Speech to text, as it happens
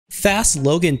Fast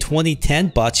Logan 2010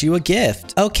 bought you a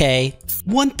gift. Okay,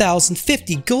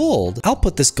 1,050 gold. I'll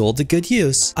put this gold to good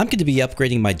use. I'm going to be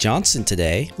upgrading my Johnson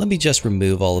today. Let me just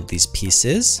remove all of these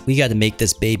pieces. We got to make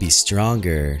this baby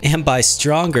stronger. And by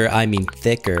stronger, I mean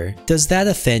thicker. Does that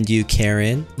offend you,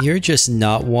 Karen? You're just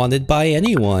not wanted by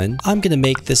anyone. I'm going to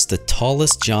make this the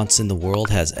tallest Johnson the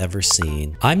world has ever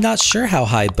seen. I'm not sure how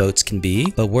high boats can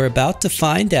be, but we're about to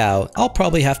find out. I'll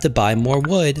probably have to buy more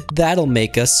wood. That'll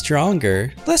make us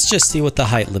stronger. Let's just see what the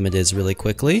height limit is really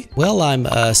quickly. Well, I'm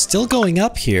still going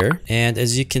up here, and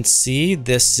as you can see,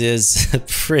 this is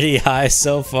pretty high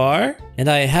so far. And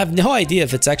I have no idea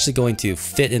if it's actually going to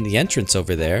fit in the entrance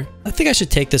over there. I think I should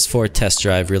take this for a test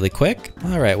drive really quick.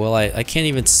 All right, well, I can't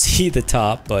even see the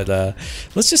top, but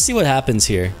let's just see what happens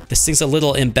here. This thing's a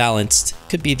little imbalanced.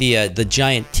 Could be the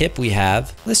giant tip we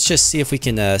have. Let's just see if we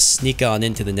can sneak on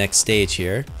into the next stage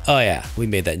here. Oh yeah, we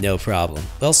made that no problem.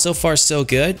 Well, so far so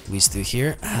good. Squeeze through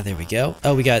here. Ah, there we go.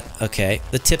 Oh, we got, okay.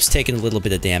 The tip's taking a little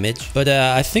bit of damage, but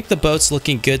I think the boat's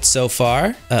looking good so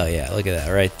far. Oh yeah, look at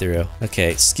that, right through.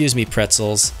 Okay, excuse me,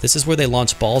 pretzels. This is where they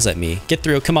launch balls at me. Get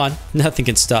through, come on. Nothing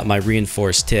can stop my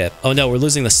reinforced tip. Oh no, we're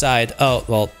losing the side. Oh,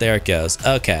 well, there it goes.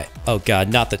 Okay. Oh god,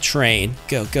 not the train.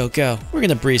 Go, go, go. We're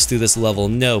gonna breeze through this level,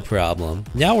 no problem.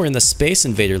 Now we're in the Space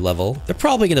Invader level. They're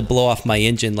probably gonna blow off my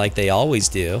engine like they always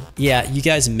do. Yeah, you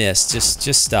guys missed.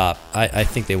 Just stop. I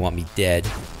think they want me dead.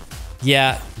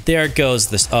 Yeah, there goes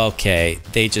this. Okay,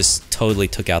 they just totally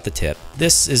took out the tip.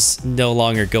 This is no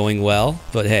longer going well,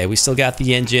 but hey, we still got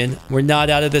the engine. We're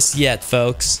not out of this yet,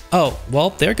 folks. Oh,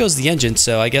 well, there goes the engine,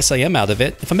 so I guess I am out of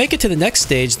it. If I make it to the next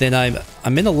stage, then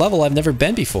I'm in a level I've never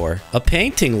been before. A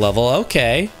painting level,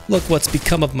 okay. Look what's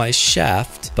become of my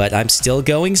shaft, but I'm still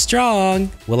going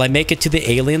strong. Will I make it to the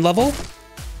alien level?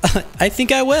 I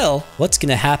think I will. What's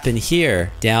gonna happen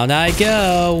here? Down I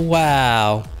go.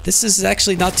 Wow. This is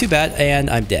actually not too bad, and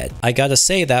I'm dead. I gotta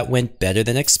say, that went better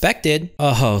than expected.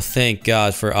 Oh, thank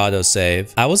God for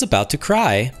autosave. I was about to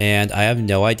cry, and I have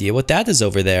no idea what that is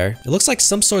over there. It looks like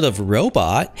some sort of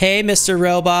robot. Hey, Mr.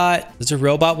 Robot. Does a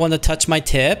robot want to touch my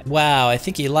tip? Wow, I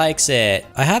think he likes it.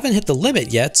 I haven't hit the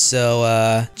limit yet,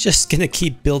 so just gonna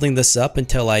keep building this up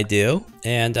until I do.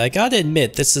 And I gotta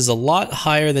admit, this is a lot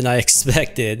higher than I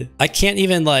expected. I can't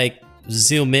even, like,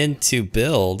 zoom in to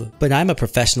build, but I'm a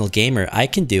professional gamer. I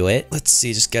can do it. Let's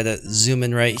see, just gotta zoom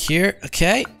in right here.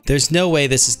 Okay, there's no way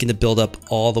this is gonna build up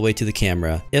all the way to the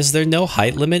camera. Is there no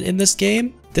height limit in this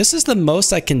game? This is the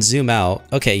most I can zoom out.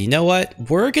 Okay, you know what?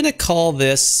 We're gonna call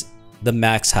this the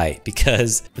max height,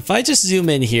 because if I just zoom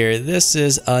in here, this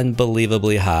is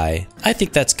unbelievably high. I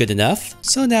think that's good enough.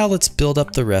 So now let's build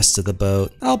up the rest of the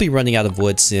boat. I'll be running out of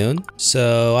wood soon,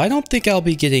 so I don't think I'll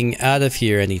be getting out of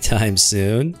here anytime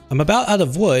soon. I'm about out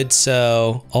of wood,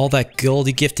 so all that gold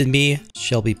you gifted me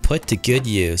shall be put to good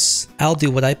use. I'll do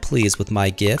what I please with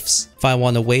my gifts. If I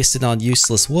want to waste it on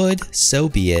useless wood, so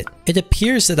be it. It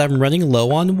appears that I'm running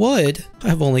low on wood.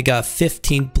 I've only got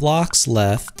 15 blocks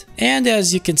left. And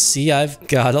as you can see, I've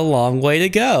got a long way to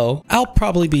go. I'll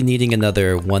probably be needing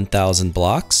another 1,000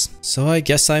 blocks. So I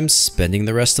guess I'm spending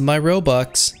the rest of my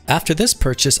Robux. After this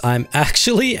purchase, I'm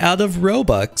actually out of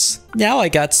Robux. Now I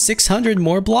got 600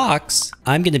 more blocks.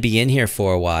 I'm gonna be in here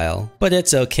for a while, but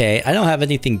it's okay. I don't have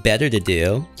anything better to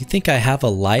do. You think I have a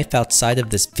life outside of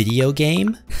this video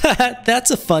game?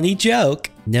 That's a funny joke.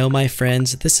 No, my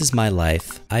friends, this is my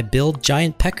life. I build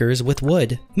giant peckers with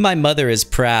wood. My mother is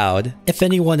proud. If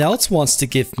anyone else wants to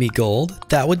give me gold,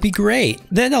 that would be great.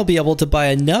 Then I'll be able to buy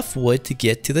enough wood to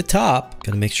get to the top.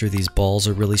 Gotta make sure these balls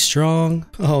are really strong.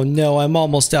 Oh no, I'm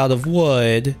almost out of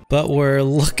wood. But we're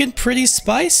looking pretty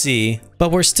spicy. But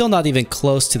we're still not even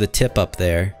close to the tip up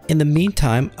there. In the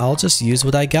meantime, I'll just use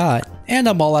what I got. And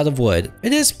I'm all out of wood.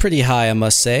 It is pretty high, I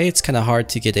must say. It's kind of hard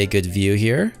to get a good view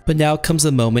here. But now comes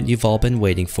the moment you've all been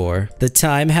waiting for. The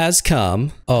time has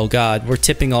come. Oh god, we're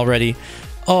tipping already.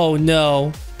 Oh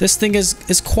no. This thing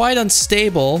is quite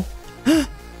unstable.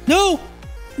 No!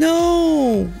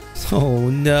 No! Oh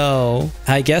no.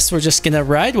 I guess we're just gonna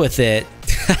ride with it.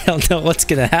 I don't know what's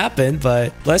gonna happen,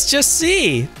 but let's just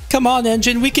see. Come on,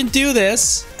 engine, we can do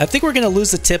this. I think we're gonna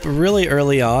lose the tip really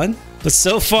early on, but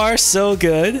so far, so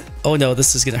good. Oh no,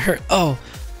 this is gonna hurt. Oh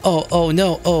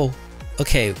no, oh.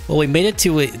 Okay, well, we made it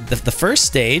to the first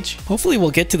stage. Hopefully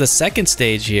we'll get to the second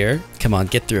stage here. Come on,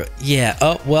 get through it. Yeah,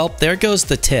 oh, well, there goes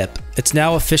the tip. It's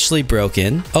now officially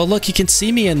broken. Oh, look, you can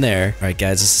see me in there. All right,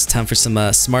 guys, this is time for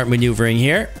some smart maneuvering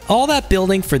here. All that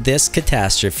building for this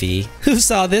catastrophe. Who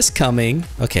saw this coming?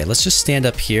 Okay, let's just stand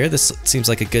up here. This seems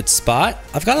like a good spot.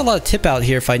 I've got a lot of tip out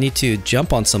here if I need to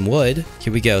jump on some wood.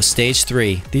 Here we go, stage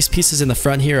 3. These pieces in the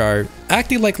front here are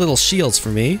acting like little shields for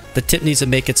me. The tip needs to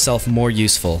make itself more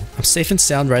useful. I'm safe and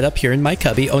sound right up here in my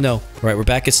cubby. Oh, no. All right, we're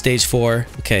back at stage 4.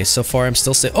 Okay, so far I'm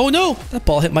still safe. Oh, no! That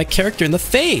ball hit my character in the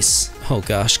face. Oh,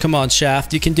 gosh. Come on,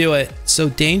 Shaft. You can do it. It's so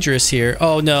dangerous here.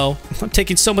 Oh, no. I'm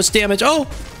taking so much damage. Oh!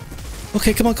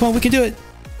 Okay, come on, come on. We can do it.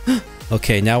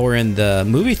 Okay, now we're in the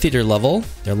movie theater level.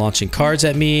 They're launching cards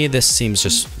at me. This seems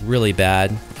just really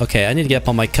bad. Okay, I need to get up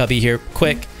on my cubby here.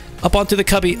 Quick. Up onto the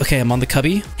cubby. Okay, I'm on the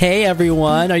cubby. Hey,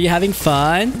 everyone. Are you having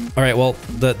fun? All right, well,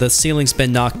 the ceiling's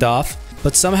been knocked off.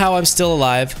 But somehow I'm still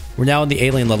alive. We're now in the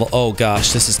alien level. Oh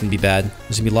gosh, this is gonna be bad.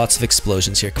 There's gonna be lots of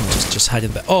explosions here. Come on, just hide in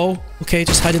the back. Oh, okay,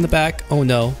 just hide in the back. Oh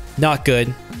no, not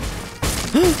good.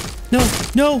 No,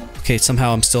 no. Okay,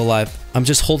 somehow I'm still alive. I'm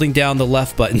just holding down the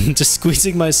left button, just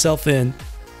squeezing myself in.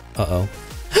 Uh-oh.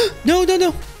 No, no,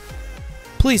 no.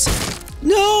 Please.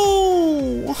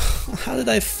 No! How did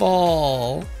I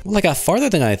fall? Well, I got farther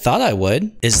than I thought I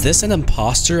would. Is this an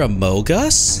imposter among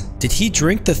us? Did he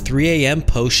drink the 3 a.m.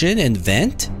 potion and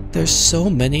vent? There's so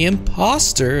many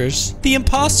imposters. The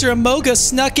imposter among us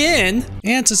snuck in.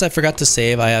 And since I forgot to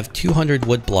save, I have 200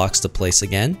 wood blocks to place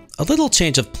again. A little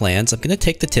change of plans. I'm gonna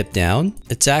take the tip down.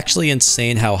 It's actually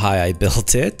insane how high I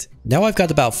built it. Now I've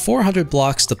got about 400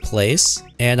 blocks to place,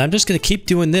 and I'm just gonna keep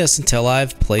doing this until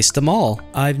I've placed them all.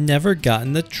 I've never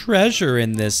gotten the treasure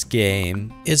in this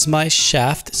game. Is my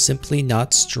shaft simply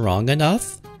not strong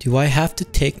enough? Do I have to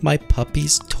take my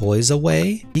puppy's toys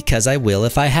away? Because I will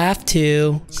if I have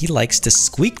to. He likes to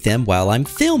squeak them while I'm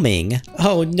filming.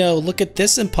 Oh no, look at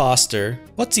this imposter.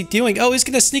 What's he doing? Oh, he's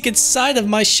gonna sneak inside of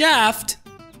my shaft.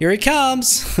 Here he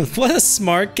comes. What a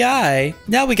smart guy.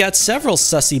 Now we got several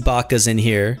sussy bakas in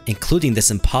here, including this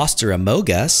imposter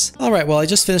among us. All right, well, I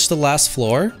just finished the last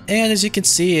floor, and as you can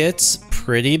see, it's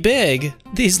pretty big.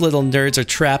 These little nerds are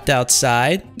trapped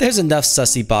outside. There's enough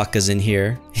sussy bakas in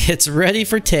here. It's ready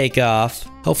for takeoff.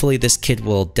 Hopefully this kid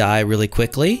will die really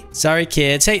quickly. Sorry,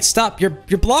 kids. Hey, stop. You're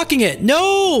blocking it.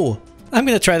 No! I'm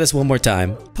gonna try this one more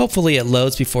time. Hopefully it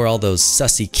loads before all those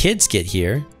sussy kids get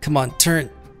here. Come on,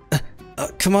 turn.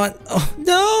 Come on. Oh,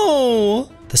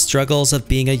 no! The struggles of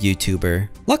being a YouTuber.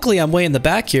 Luckily, I'm way in the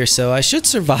back here, so I should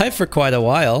survive for quite a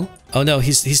while. Oh no,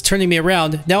 he's turning me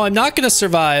around. Now I'm not gonna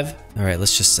survive. All right,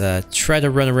 let's just try to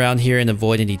run around here and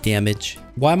avoid any damage.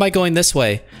 Why am I going this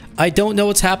way? I don't know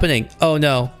what's happening. Oh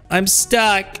no, I'm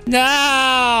stuck.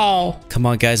 No! Come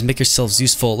on, guys, make yourselves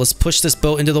useful. Let's push this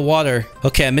boat into the water.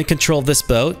 Okay, I'm in control of this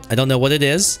boat. I don't know what it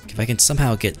is. If I can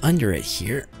somehow get under it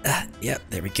here. Yep,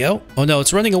 there we go. Oh no,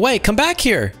 it's running away. Come back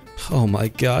here. Oh my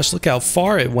gosh, look how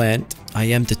far it went. I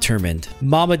am determined.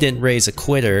 Mama didn't raise a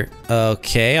quitter.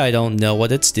 Okay, I don't know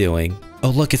what it's doing. Oh,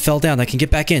 look, it fell down. I can get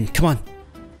back in. Come on.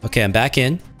 Okay, I'm back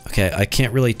in. Okay, I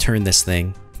can't really turn this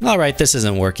thing. All right, this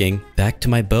isn't working. Back to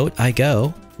my boat I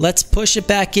go. Let's push it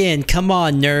back in. Come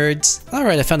on, nerds. All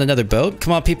right, I found another boat.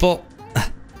 Come on, people.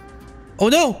 Oh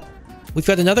no! We've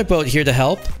got another boat here to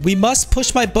help. We must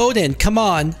push my boat in. Come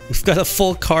on. We've got a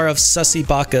full car of sussy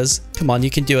bakas. Come on, you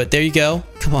can do it. There you go.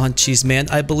 Come on, Cheese Man.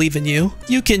 I believe in you.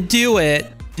 You can do it.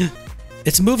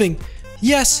 It's moving.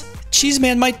 Yes, Cheese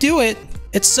Man might do it.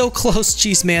 It's so close,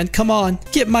 Cheese Man. Come on.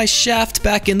 Get my shaft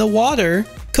back in the water.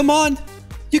 Come on.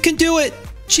 You can do it.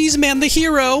 Cheese Man, the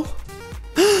hero.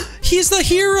 He's the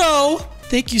hero.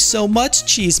 Thank you so much,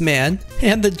 Cheese Man.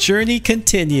 And the journey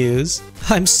continues.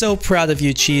 I'm so proud of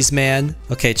you, Cheese Man.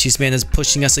 Okay, Cheese Man is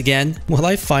pushing us again. Will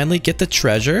I finally get the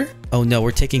treasure? Oh no,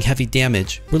 we're taking heavy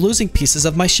damage. We're losing pieces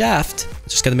of my shaft.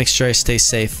 Just gotta make sure I stay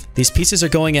safe. These pieces are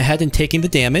going ahead and taking the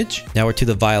damage. Now we're to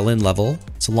the violin level.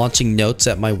 It's launching notes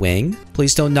at my wing.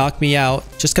 Please don't knock me out.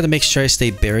 Just gotta make sure I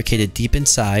stay barricaded deep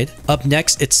inside. Up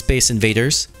next, it's Space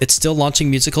Invaders. It's still launching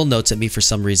musical notes at me for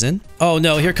some reason. Oh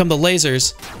no, here come the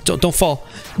lasers. Don't fall.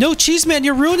 No, Cheese Man,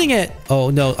 you're ruining it. Oh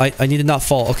no, I need to not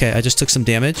fall. Okay, I just took some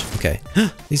damage. Okay.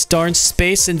 These darn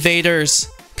Space Invaders.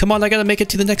 Come on, I gotta make it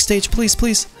to the next stage. Please,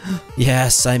 please.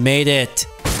 Yes, I made it.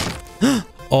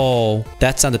 Oh,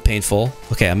 that sounded painful.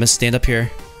 Okay, I'm gonna stand up here.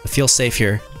 I feel safe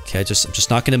here. Okay, I'm just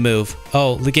not gonna move.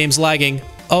 Oh, the game's lagging.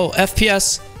 Oh,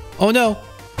 FPS. Oh no.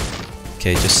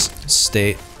 Okay, just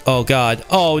stay. Oh god.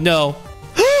 Oh no.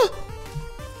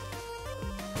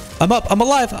 I'm up. I'm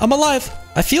alive. I'm alive.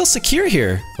 I feel secure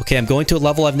here. Okay, I'm going to a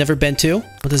level I've never been to.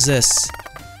 What is this?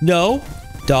 No.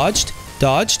 Dodged.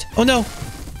 Dodged. Oh no.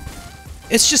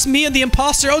 It's just me and the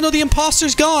imposter. Oh no, the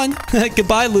imposter's gone.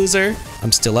 Goodbye, loser.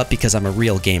 I'm still up because I'm a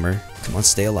real gamer. Come Come on,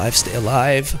 stay alive, stay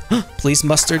alive. Please,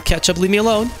 mustard, ketchup, leave me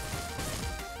alone.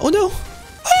 Oh no.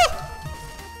 Ah!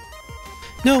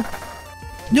 No.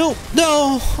 No,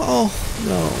 no. Oh,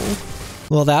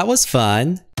 no. Well, that was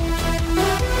fun.